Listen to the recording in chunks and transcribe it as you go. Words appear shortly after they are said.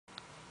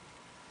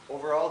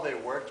overall they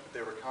worked, but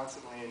they were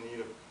constantly in need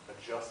of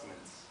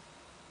adjustments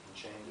and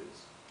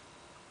changes.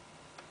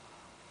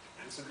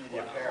 This would be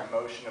the apparent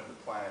motion of the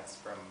planets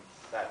from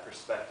that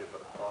perspective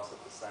across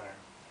at the center.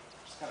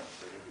 Just kind of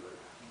triangular.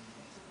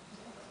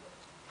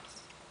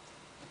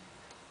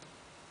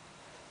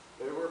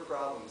 There were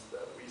problems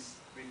though.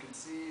 We could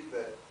see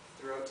that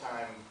throughout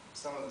time,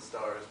 some of the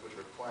stars, which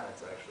were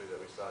planets actually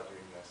that we saw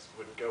doing this,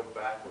 would go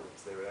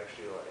backwards. They would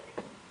actually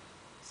like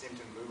seem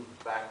to move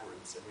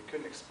backwards, and we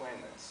couldn't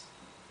explain this.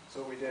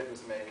 So what we did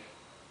was make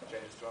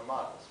changes to our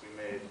models. We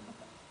made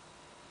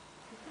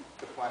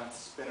the planets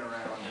spin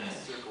around in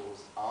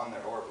circles on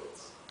their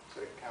orbits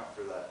to account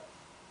for that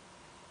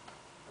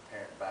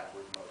apparent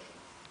backward motion.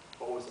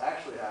 What was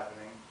actually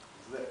happening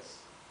is this.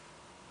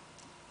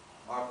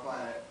 Our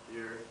planet,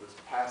 the Earth, was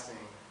passing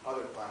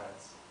other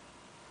planets,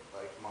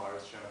 like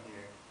Mars, shown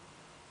here.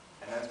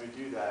 And as we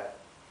do that,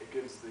 it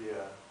gives the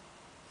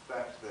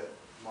effect that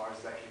Mars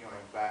is actually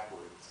going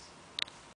backwards.